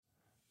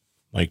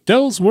Mike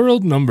Dell's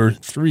World number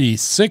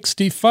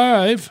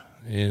 365,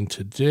 and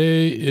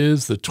today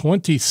is the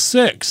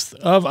 26th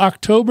of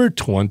October,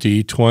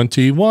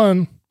 2021. I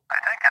think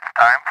it's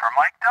time for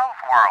Mike Dell's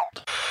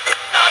World.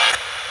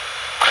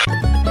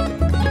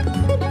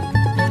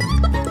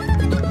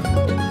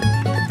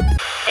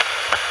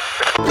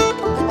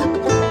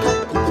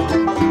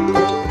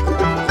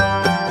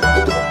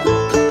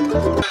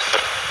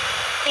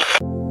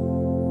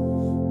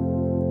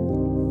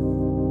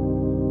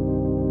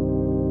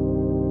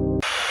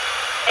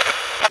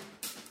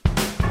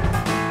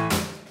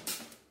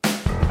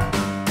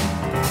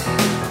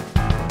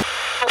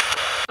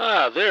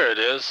 There it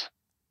is.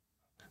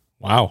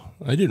 Wow,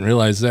 I didn't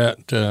realize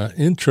that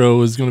intro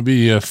was going to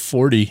be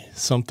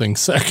 40-something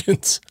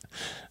seconds.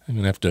 I'm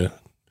going to have to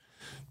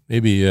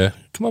maybe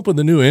come up with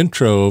a new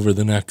intro over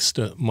the next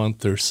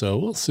month or so.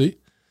 We'll see.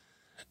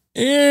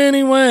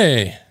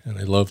 Anyway, and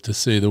I love to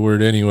say the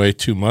word anyway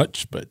too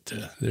much, but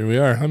there we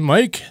are. I'm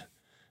Mike,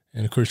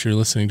 and of course you're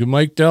listening to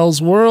Mike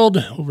Dell's World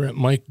over at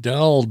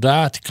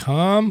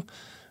MikeDell.com.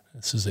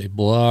 This is a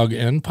blog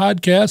and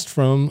podcast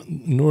from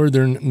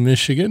northern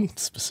Michigan,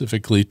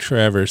 specifically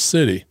Traverse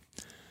City.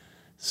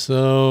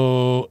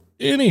 So,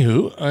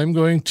 anywho, I'm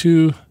going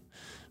to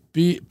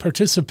be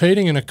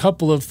participating in a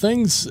couple of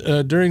things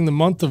during the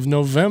month of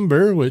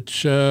November,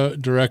 which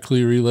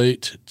directly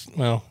relate,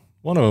 well,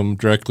 one of them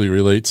directly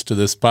relates to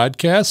this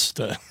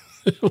podcast.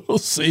 We'll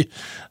see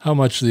how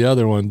much the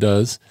other one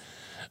does.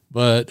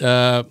 But,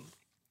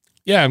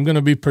 yeah, I'm going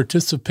to be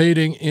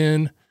participating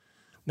in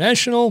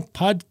National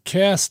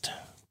Podcast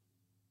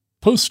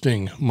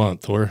Posting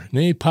Month, or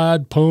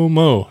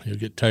NAPOD. You'll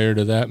get tired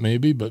of that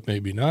maybe, but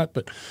maybe not.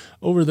 But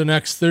over the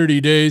next 30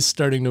 days,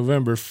 starting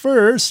November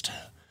 1st,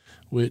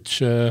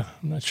 which I'm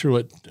not sure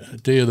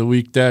what day of the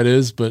week that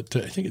is, but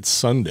I think it's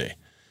Sunday.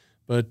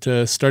 But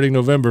starting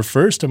November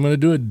 1st, I'm going to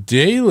do a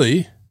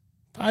daily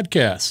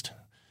podcast.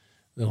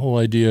 The whole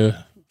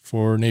idea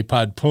for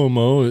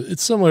NAPOD,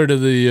 it's similar to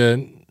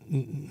the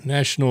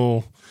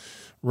National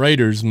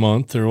Writers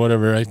Month or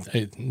whatever,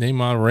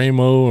 NaMoWriMo,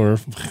 or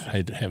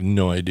I have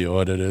no idea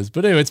what it is.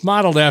 But anyway, it's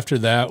modeled after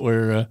that,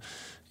 where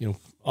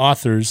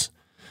authors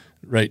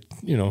write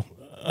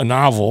a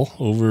novel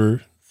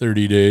over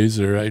 30 days,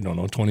 or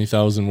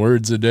 20,000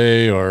 words a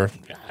day, or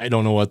I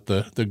don't know what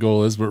the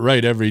goal is, but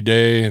write every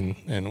day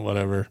and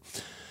whatever.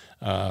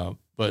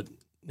 But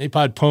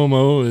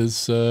NAPOD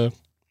is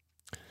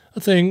a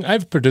thing.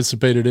 I've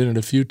participated in it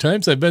a few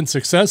times. I've been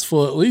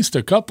successful at least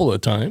a couple of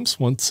times,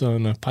 once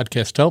on a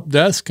podcast help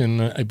desk and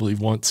I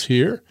believe once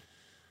here.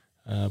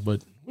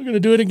 But we're going to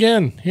do it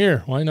again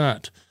here. Why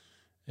not?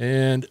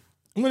 And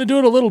I'm going to do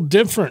it a little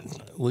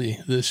differently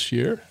this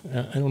year.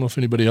 I don't know if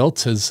anybody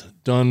else has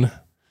done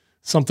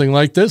something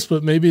like this,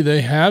 but maybe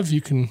they have. You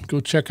can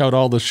go check out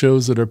all the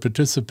shows that are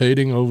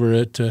participating over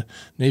at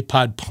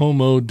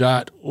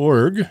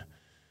napodpomo.org.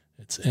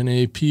 It's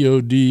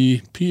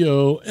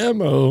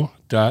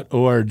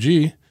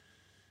NAPODPOMO.org.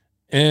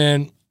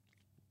 And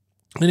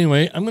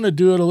anyway, I'm going to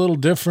do it a little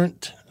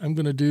different. I'm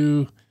going to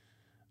do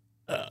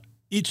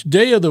each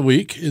day of the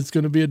week is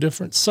going to be a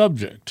different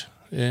subject.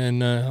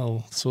 And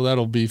so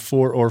that'll be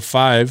 4 or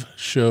 5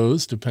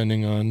 shows,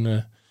 depending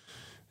on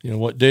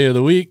what day of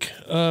the week,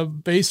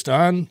 based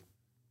on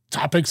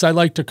topics I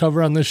like to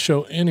cover on this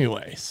show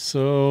anyway.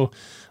 So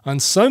on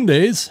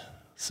Sundays,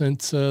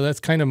 since that's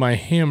kind of my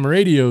ham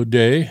radio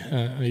day,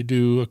 I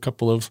do a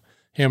couple of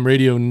ham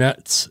radio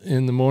nets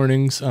in the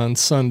mornings on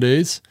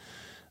Sundays.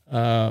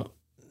 And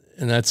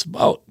that's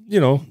about,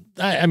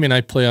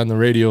 I play on the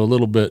radio a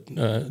little bit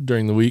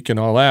during the week and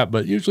all that,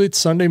 but usually it's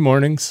Sunday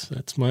mornings.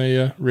 That's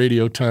my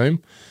radio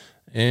time.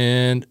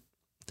 And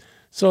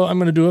so I'm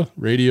going to do a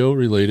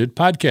radio-related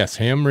podcast,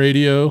 ham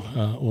radio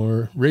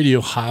or radio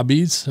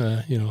hobbies.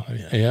 I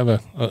have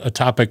a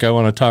topic I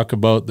want to talk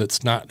about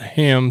that's not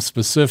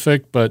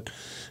ham-specific, but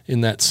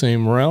in that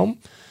same realm.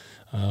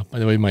 By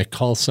the way, my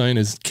call sign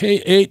is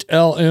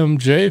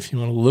K8LMJ if you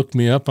want to look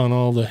me up on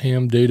all the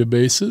ham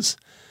databases.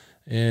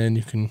 And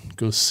you can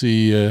go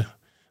see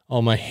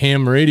all my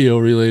ham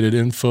radio-related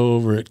info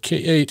over at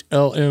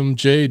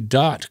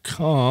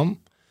K8LMJ.com.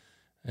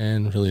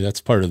 And really,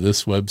 that's part of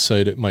this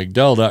website at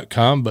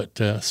MikeDell.com, but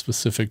a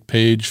specific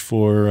page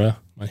for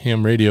my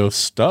ham radio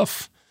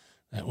stuff.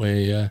 That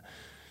way,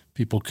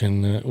 people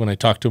can, when I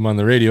talk to them on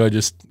the radio, I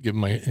just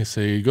I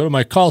say, go to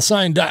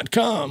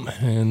mycallsign.com,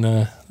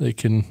 and they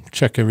can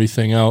check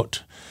everything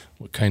out,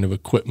 what kind of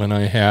equipment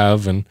I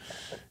have, and,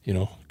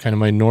 kind of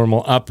my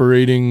normal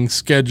operating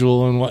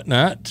schedule and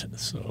whatnot.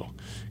 So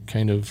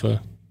kind of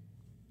a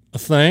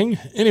thing.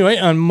 Anyway,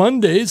 on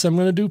Mondays, I'm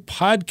going to do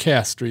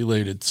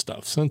podcast-related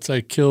stuff. Since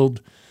I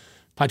killed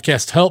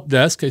Podcast Help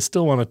Desk, I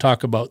still want to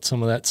talk about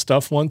some of that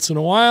stuff once in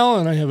a while,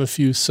 and I have a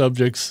few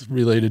subjects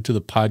related to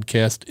the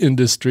podcast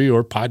industry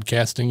or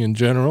podcasting in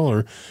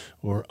general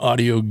or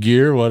audio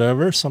gear,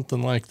 whatever,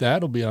 something like that.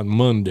 It'll be on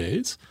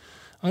Mondays.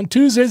 On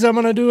Tuesdays, I'm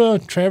going to do a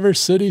Traverse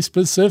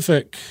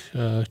City-specific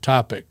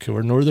topic,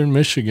 or Northern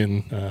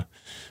Michigan,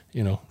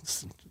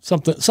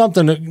 something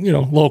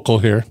local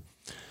here.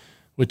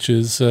 which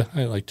is,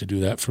 I like to do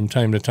that from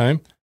time to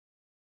time.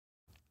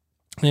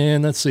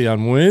 And let's see,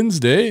 on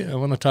Wednesday, I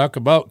want to talk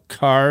about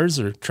cars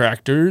or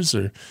tractors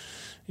or,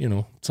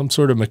 some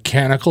sort of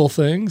mechanical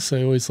things.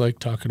 I always like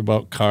talking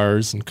about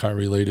cars and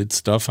car-related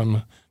stuff. I'm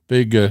a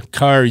big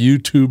car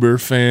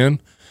YouTuber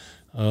fan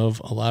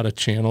of a lot of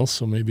channels,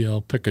 so maybe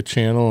I'll pick a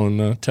channel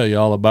and tell you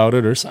all about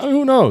it, or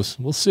who knows?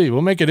 We'll see.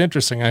 We'll make it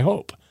interesting, I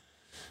hope.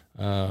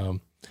 On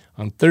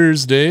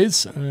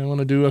Thursdays, I want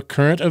to do a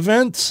current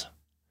events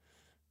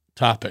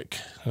topic,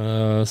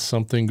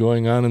 something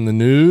going on in the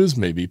news,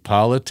 maybe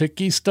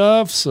politics-y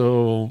stuff.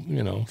 So,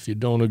 if you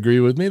don't agree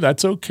with me,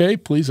 that's okay.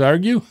 Please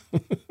argue.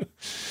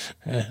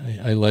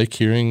 I like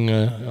hearing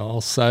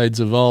all sides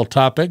of all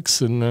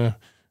topics, and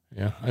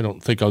I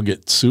don't think I'll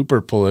get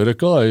super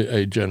political.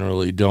 I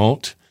generally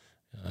don't.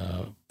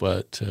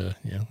 But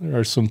there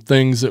are some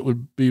things that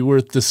would be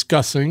worth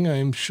discussing,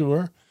 I'm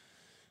sure.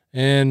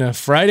 And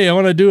Friday, I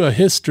want to do a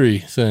history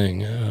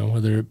thing,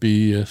 whether it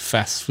be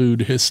fast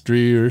food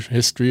history or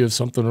history of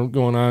something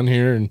going on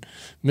here in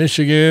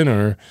Michigan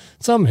or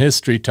some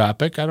history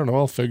topic. I don't know.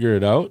 I'll figure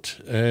it out.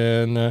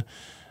 And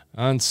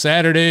on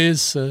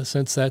Saturdays,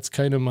 since that's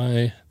kind of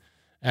my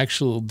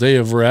actual day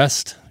of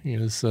rest,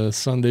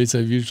 Sundays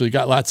I've usually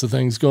got lots of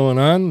things going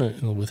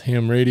on with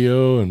ham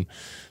radio and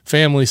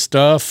family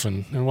stuff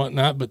and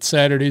whatnot, but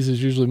Saturdays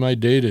is usually my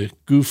day to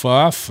goof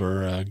off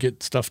or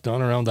get stuff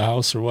done around the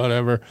house or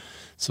whatever.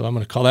 So I'm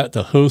going to call that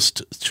the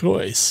host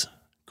choice.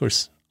 Of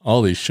course,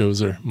 all these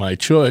shows are my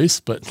choice,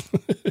 but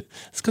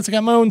it's because I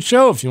got my own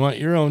show. If you want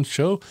your own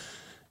show,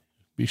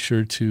 be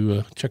sure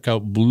to check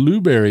out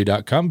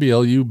blubrry.com,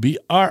 BLUBRRY.com,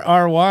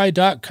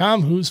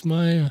 who's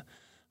my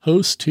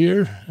host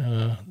here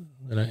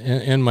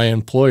and my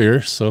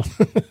employer. So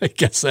I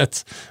guess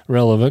that's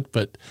relevant,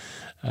 but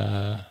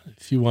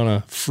if you want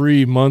a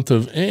free month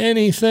of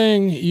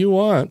anything you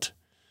want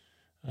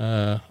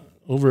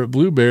over at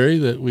Blubrry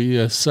that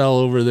we sell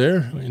over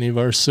there, any of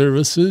our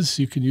services,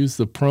 you can use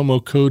the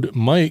promo code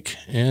Mike,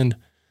 and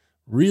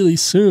really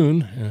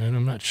soon, and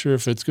I'm not sure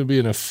if it's going to be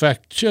in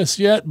effect just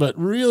yet, but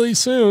really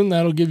soon,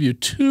 that'll give you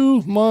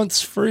 2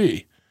 months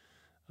free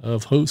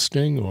of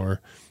hosting or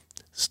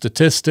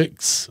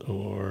statistics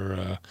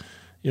or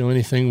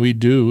anything we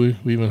do.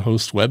 We even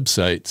host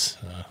websites.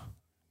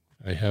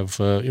 I have,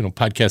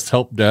 podcast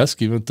help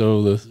desk, even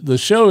though the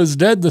show is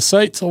dead, the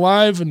site's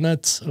alive, and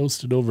that's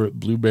hosted over at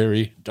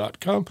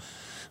blubrry.com.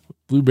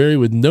 Blubrry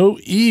with no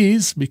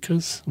E's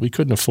because we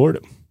couldn't afford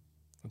them.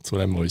 That's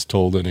what I'm always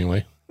told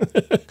anyway.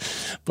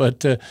 But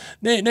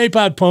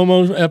Napod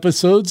Pomo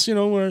episodes,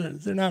 where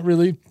they're not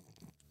really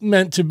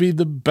meant to be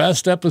the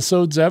best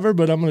episodes ever,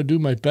 but I'm going to do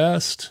my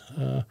best.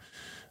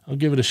 I'll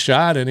give it a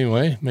shot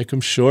anyway. Make them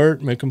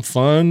short, make them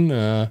fun.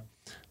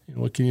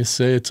 What can you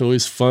say? It's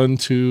always fun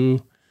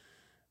to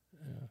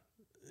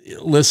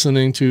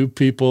listening to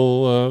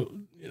people,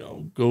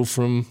 go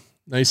from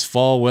nice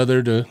fall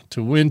weather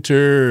to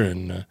winter.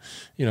 And,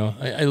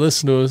 I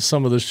listen to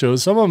some of the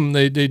shows. Some of them,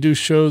 they do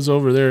shows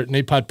over there at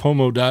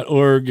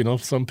napodpomo.org.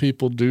 Some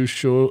people do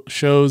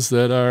shows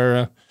that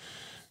are,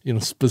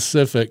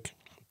 specific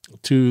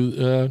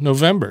to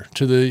November,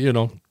 to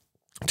the,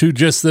 to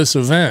just this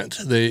event.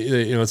 They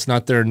it's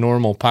not their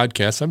normal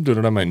podcast. I'm doing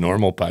it on my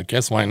normal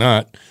podcast. Why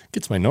not?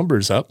 Gets my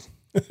numbers up.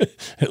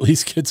 At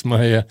least gets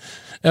my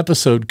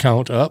episode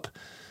count up.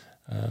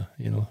 I've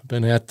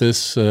been at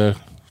this,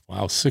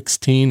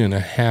 16 and a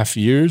half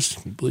years.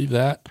 Can you believe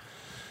that?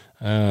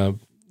 On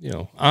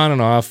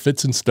and off,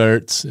 fits and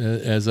starts,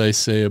 as I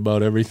say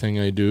about everything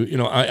I do.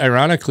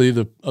 Ironically,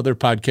 the other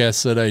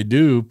podcasts that I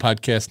do,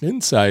 Podcast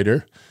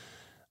Insider,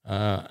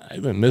 I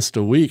haven't missed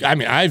a week. I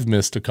mean, I've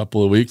missed a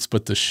couple of weeks,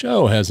 but the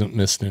show hasn't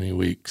missed any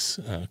weeks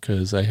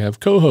because I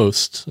have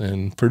co-hosts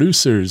and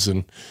producers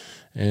and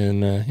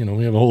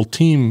we have a whole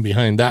team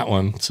behind that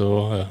one.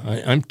 So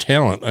I'm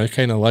talent. I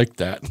kind of like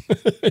that.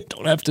 I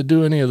don't have to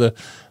do any of the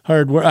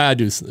hard work. I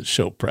do the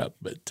show prep,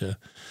 but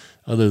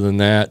other than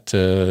that,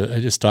 I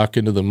just talk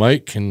into the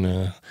mic,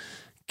 and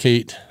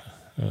Kate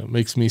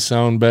makes me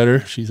sound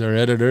better. She's our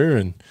editor,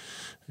 and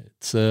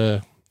it's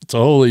a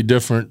wholly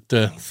different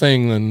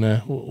thing than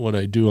what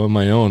I do on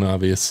my own,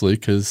 obviously,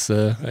 because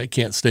I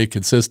can't stay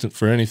consistent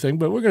for anything.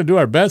 But we're going to do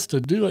our best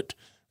to do it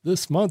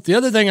this month. The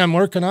other thing I'm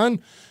working on,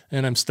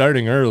 and I'm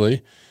starting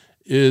early,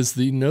 is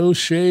the No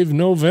Shave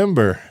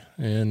November.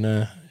 And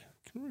I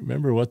can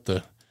remember what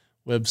the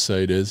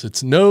website is.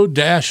 It's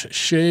no-shave.org.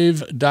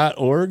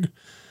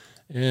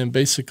 And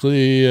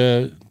basically,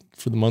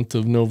 for the month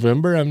of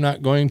November, I'm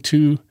not going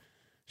to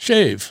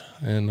shave.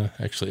 And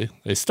actually,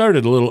 I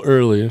started a little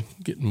early,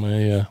 getting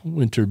my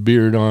winter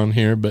beard on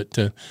here, but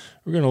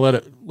we're going to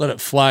let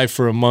it fly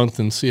for a month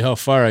and see how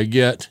far I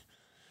get.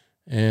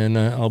 And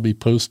I'll be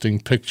posting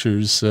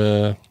pictures.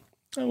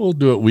 We'll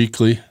do it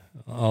weekly.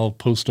 I'll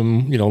post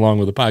them, along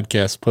with the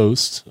podcast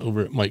posts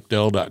over at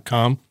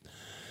mikedell.com.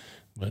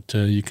 But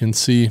you can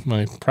see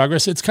my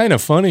progress. It's kind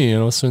of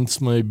funny, since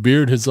my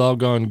beard has all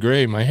gone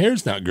gray. My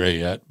hair's not gray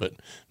yet, but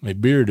my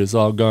beard has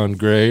all gone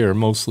gray or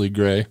mostly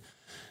gray.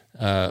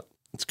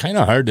 it's kind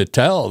of hard to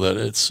tell that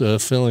it's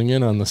filling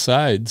in on the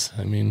sides.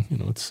 I mean,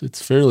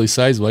 it's fairly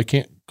sizable. I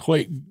can't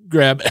quite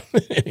grab it.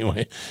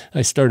 Anyway,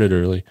 I started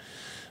early,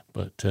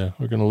 but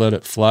we're going to let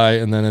it fly.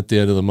 And then at the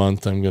end of the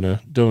month, I'm going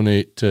to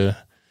donate 2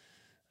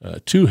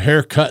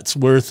 haircuts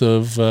worth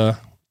of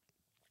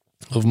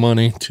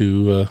money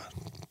to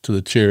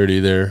the charity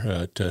there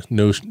at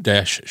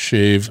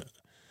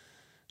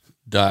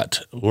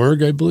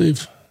no-shave.org, I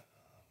believe.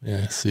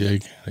 Yeah,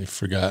 see, I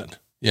forgot.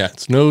 Yeah,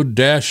 it's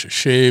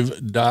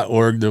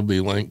no-shave.org. There'll be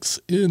links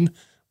in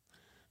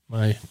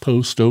my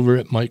post over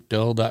at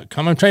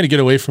MikeDell.com. I'm trying to get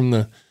away from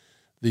the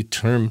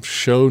term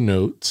show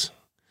notes,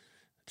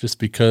 just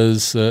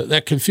because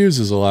that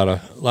confuses a lot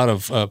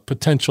of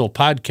potential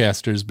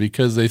podcasters,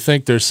 because they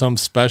think there's some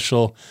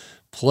special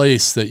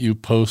place that you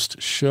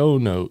post show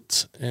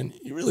notes, and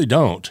you really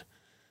don't.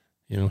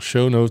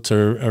 Show notes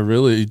are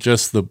really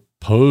just the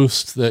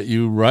post that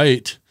you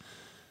write,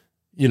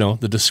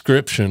 the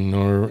description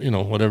or,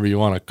 whatever you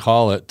want to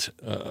call it,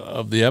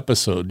 of the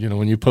episode.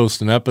 When you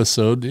post an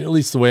episode, at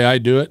least the way I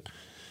do it,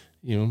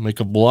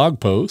 make a blog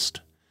post,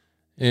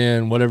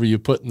 and whatever you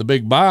put in the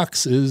big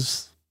box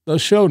is the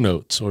show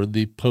notes or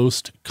the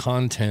post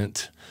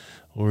content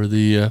or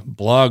the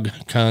blog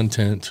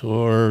content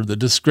or the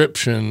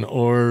description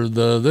or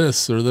the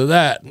this or the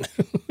that.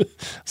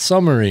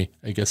 Summary,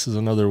 I guess, is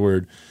another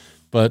word.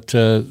 But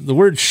the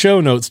word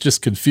show notes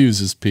just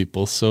confuses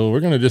people. So we're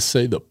going to just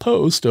say the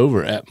post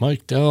over at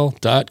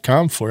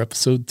MikeDell.com for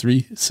episode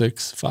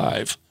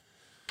 365.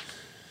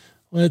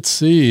 Let's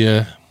see.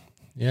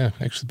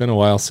 Actually it's been a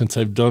while since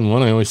I've done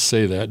one. I always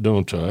say that,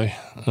 don't I?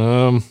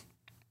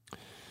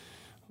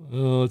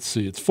 Let's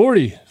see. It's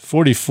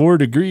 44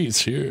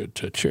 degrees here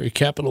at Cherry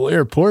Capital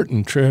Airport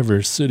in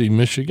Traverse City,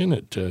 Michigan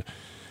at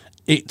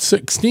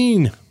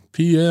 8:16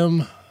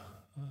 p.m.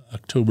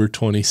 October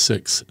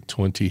 26,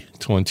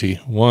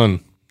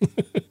 2021.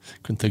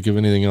 Couldn't think of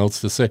anything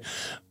else to say.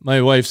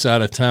 My wife's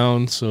out of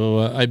town, so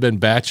I've been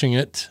batching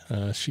it.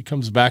 She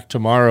comes back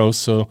tomorrow,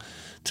 so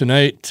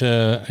tonight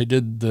I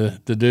did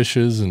the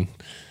dishes and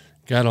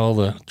got all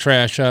the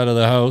trash out of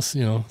the house,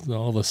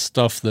 all the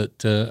stuff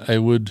that I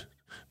would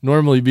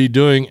normally be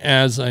doing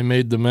as I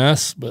made the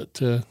mess,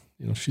 but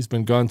she's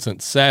been gone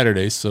since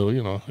Saturday, so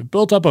I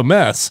built up a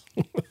mess.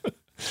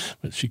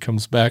 But she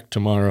comes back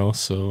tomorrow,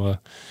 so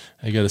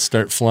I got to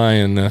start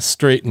flying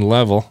straight and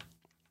level.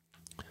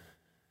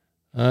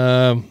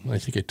 I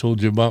think I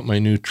told you about my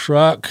new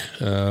truck.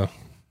 I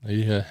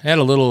had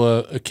a little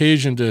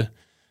occasion to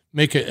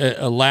make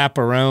a lap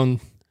around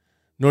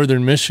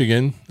northern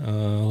Michigan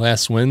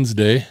last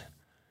Wednesday.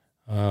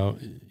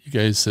 You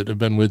guys that have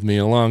been with me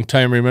a long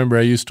time remember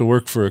I used to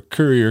work for a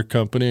courier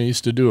company. I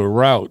used to do a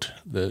route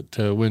that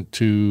went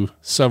to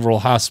several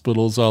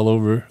hospitals all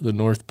over the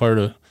north part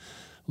of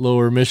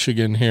lower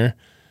Michigan here.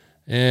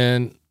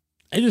 And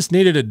I just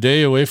needed a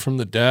day away from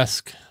the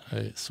desk.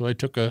 So I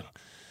took a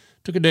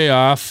day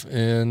off,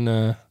 and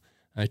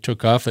I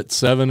took off at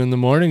 7 in the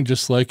morning,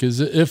 just like as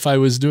if I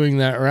was doing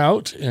that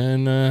route.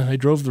 And I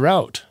drove the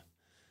route,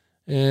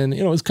 and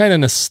it was kind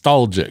of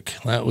nostalgic.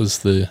 That was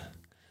the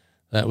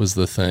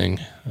thing.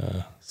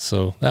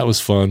 So that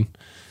was fun.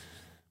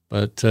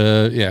 But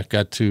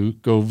got to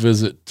go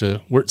visit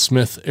Wirt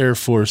Smith Air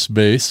Force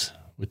Base,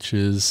 which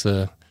is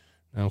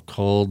now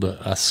called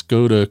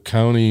Oscoda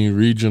County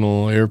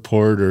Regional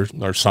Airport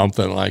or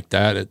something like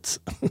that. It's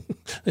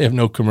they have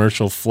no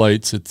commercial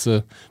flights. It's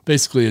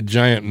basically a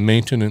giant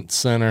maintenance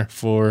center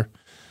for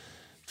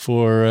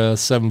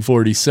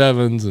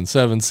 747s and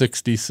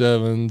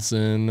 767s,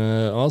 and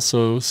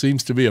also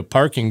seems to be a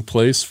parking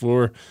place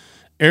for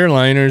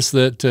airliners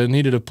that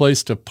needed a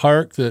place to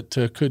park that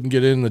couldn't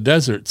get in the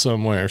desert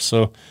somewhere.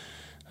 So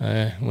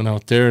I went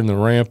out there, and the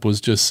ramp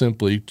was just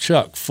simply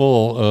chock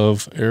full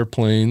of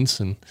airplanes,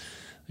 and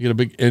they got a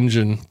big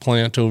engine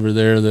plant over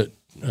there that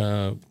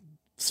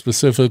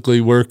specifically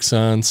works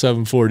on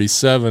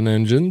 747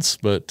 engines,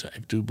 but I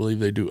do believe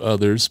they do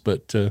others.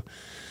 But there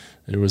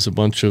was a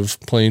bunch of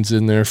planes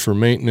in there for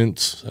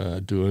maintenance,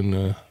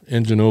 doing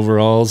engine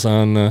overhauls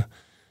and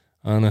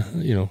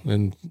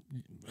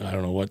I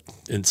don't know what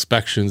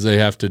inspections they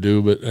have to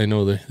do, but I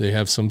know they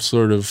have some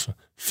sort of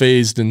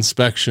phased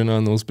inspection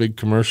on those big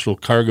commercial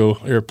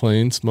cargo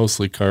airplanes,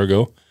 mostly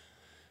cargo.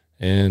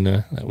 And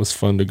that was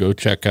fun to go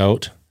check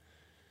out.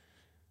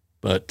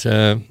 But,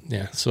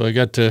 so I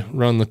got to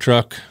run the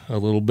truck a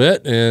little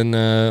bit, and,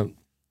 I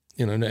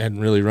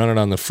hadn't really run it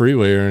on the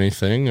freeway or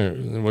anything, or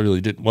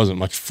wasn't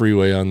much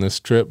freeway on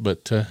this trip.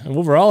 But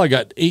overall, I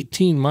got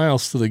 18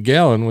 miles to the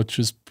gallon, which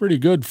is pretty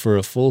good for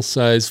a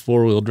full-size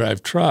four-wheel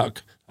drive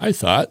truck, I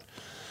thought.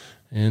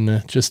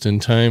 And just in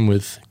time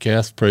with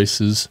gas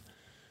prices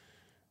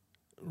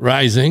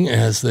rising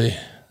as they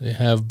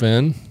have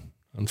been,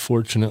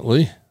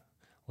 unfortunately.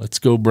 Let's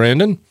go,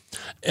 Brandon.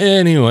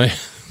 Anyway.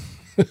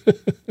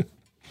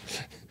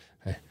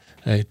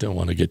 I don't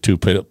want to get too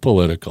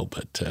political,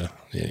 but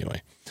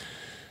anyway.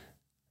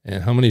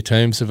 And how many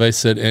times have I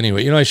said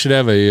anyway? I should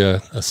have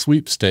a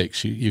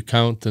sweepstakes. You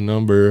count the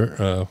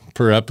number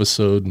per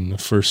episode, and the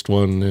first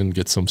one and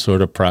get some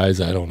sort of prize.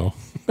 I don't know.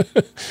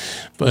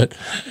 But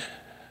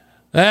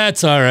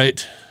that's all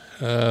right.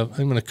 I'm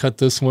going to cut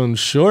this one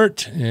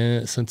short,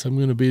 and since I'm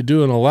going to be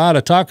doing a lot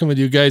of talking with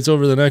you guys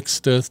over the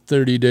next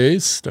 30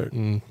 days,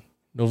 starting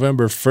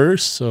November 1st.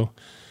 So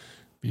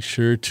be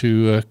sure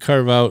to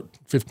carve out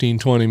 15,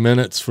 20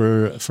 minutes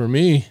for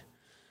me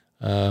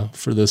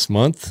for this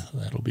month.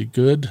 That'll be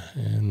good.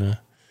 And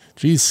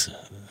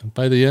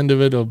by the end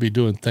of it, I'll be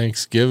doing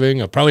Thanksgiving.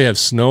 I'll probably have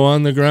snow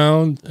on the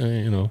ground.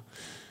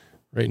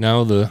 Right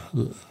now,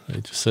 I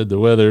just said the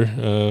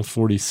weather,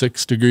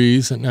 46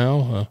 degrees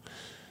now.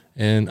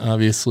 And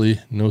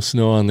obviously no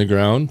snow on the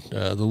ground.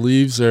 The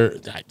leaves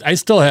I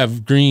still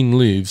have green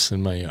leaves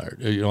in my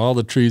yard. All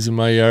the trees in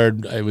my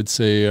yard, I would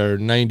say, are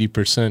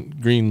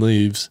 90% green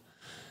leaves,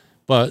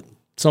 but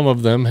some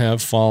of them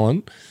have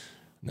fallen.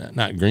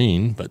 Not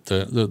green, but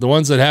the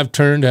ones that have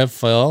turned have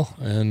fell,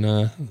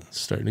 and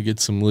starting to get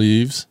some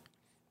leaves.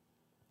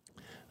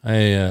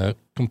 I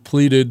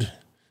completed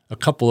a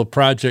couple of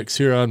projects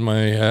here on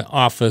my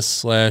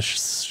office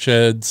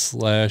 /shed/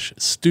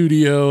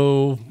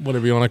 studio,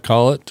 whatever you want to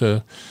call it.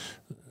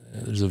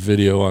 There's a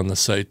video on the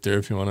site there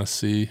if you want to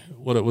see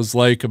what it was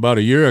like about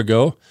a year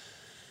ago.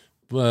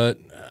 But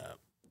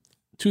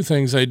two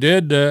things I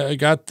did. I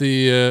got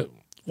the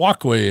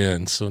walkway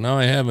in, so now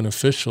I have an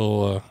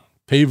official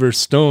paver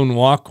stone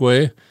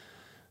walkway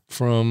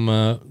from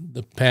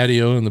the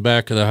patio in the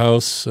back of the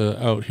house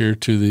out here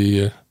to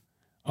the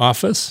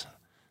office.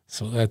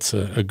 So that's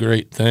a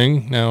great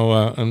thing.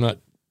 Now, I'm not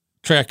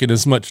tracking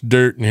as much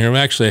dirt in here.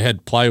 I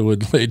had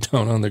plywood laid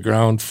down on the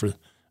ground for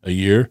a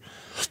year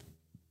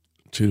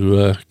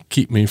to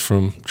keep me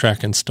from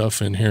tracking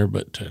stuff in here.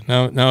 But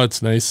now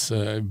it's nice.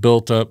 I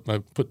built up.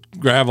 I put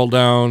gravel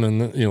down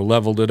and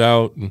leveled it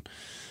out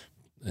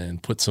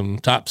and put some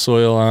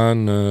topsoil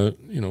on,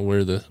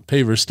 where the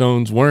paver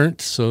stones weren't.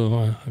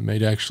 So I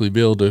might actually be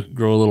able to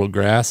grow a little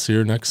grass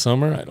here next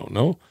summer. I don't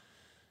know.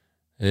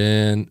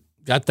 And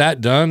got that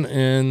done,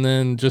 and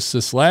then just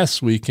this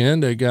last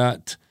weekend, I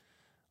got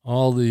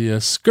all the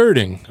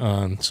skirting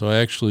on. So I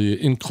actually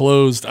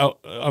enclosed out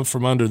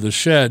from under the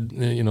shed.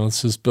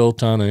 This is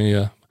built on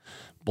a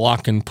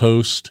block and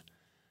post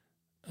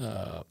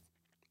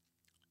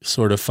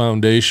sort of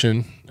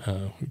foundation.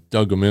 We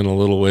dug them in a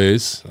little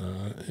ways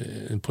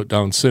and put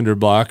down cinder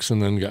blocks, and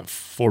then got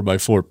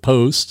 4x4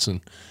 posts,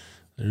 and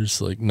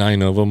there's like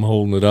 9 of them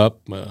holding it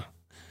up.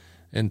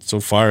 And so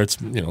far,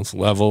 it's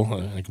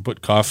level. I can put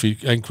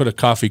a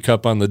coffee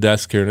cup on the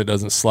desk here, and it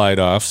doesn't slide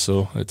off,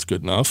 so it's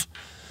good enough.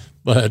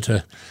 But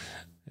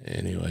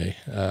anyway,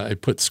 I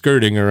put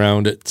skirting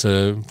around it,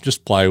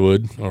 just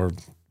plywood or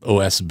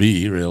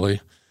OSB,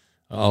 really,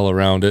 all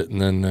around it.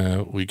 And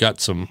then we got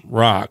some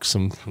rocks,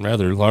 some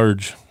rather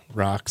large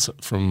rocks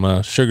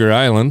from Sugar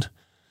Island,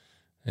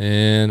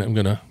 and I'm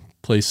going to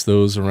place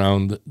those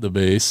around the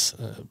base.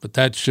 But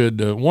that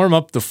should warm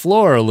up the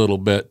floor a little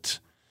bit.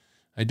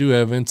 I do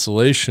have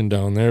insulation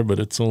down there, but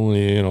it's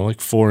only, like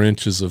 4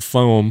 inches of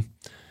foam,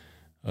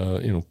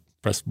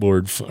 press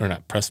board, or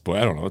not press board,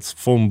 I don't know, it's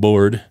foam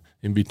board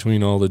in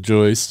between all the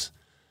joists,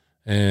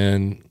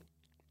 and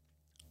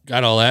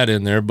got all that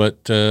in there,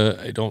 but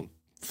I don't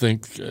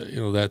think,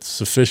 that's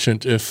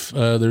sufficient if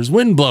there's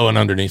wind blowing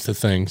underneath the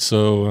thing.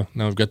 So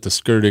now I've got the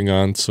skirting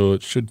on, so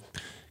it should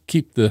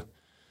keep the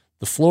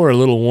floor a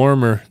little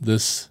warmer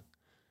this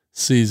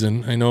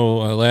season. I know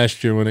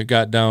last year when it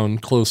got down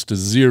close to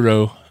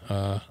 0,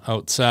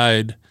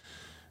 outside,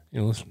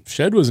 the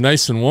shed was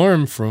nice and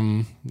warm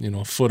from,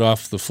 a foot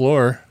off the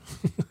floor,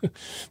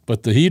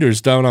 but the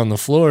heater's down on the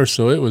floor,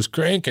 so it was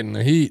cranking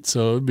the heat.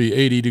 So it'd be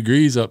 80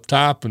 degrees up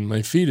top and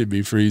my feet would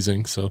be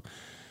freezing. So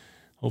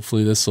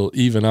hopefully this will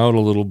even out a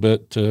little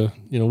bit.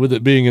 With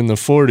it being in the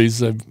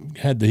 40s, I've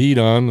had the heat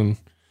on, and,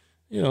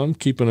 I'm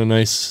keeping a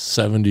nice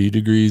 70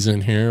 degrees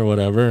in here or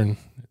whatever, and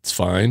it's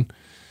fine.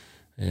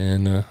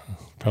 And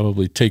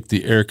probably take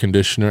the air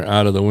conditioner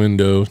out of the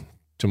window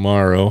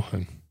tomorrow,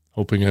 and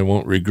hoping I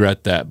won't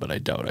regret that, but I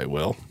doubt I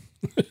will.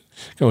 Can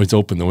always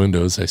open the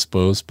windows, I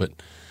suppose. But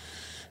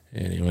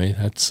anyway,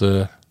 that's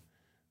that.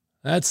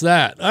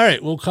 All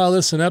right, we'll call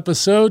this an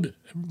episode.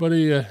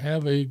 Everybody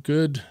have a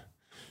good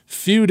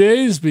few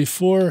days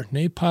before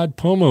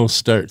NaPodPoMo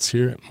starts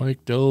here at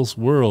Mike Dell's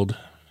World.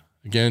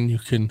 Again, you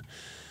can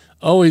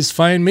always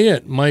find me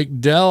at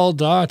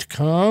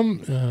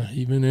MikeDell.com,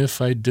 even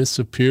if I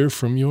disappear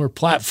from your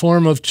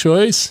platform of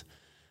choice.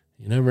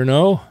 You never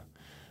know.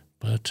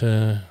 But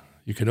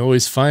you can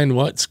always find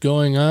what's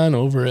going on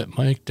over at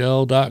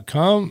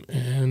MikeDell.com,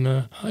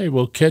 and I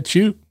will catch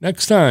you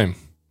next time.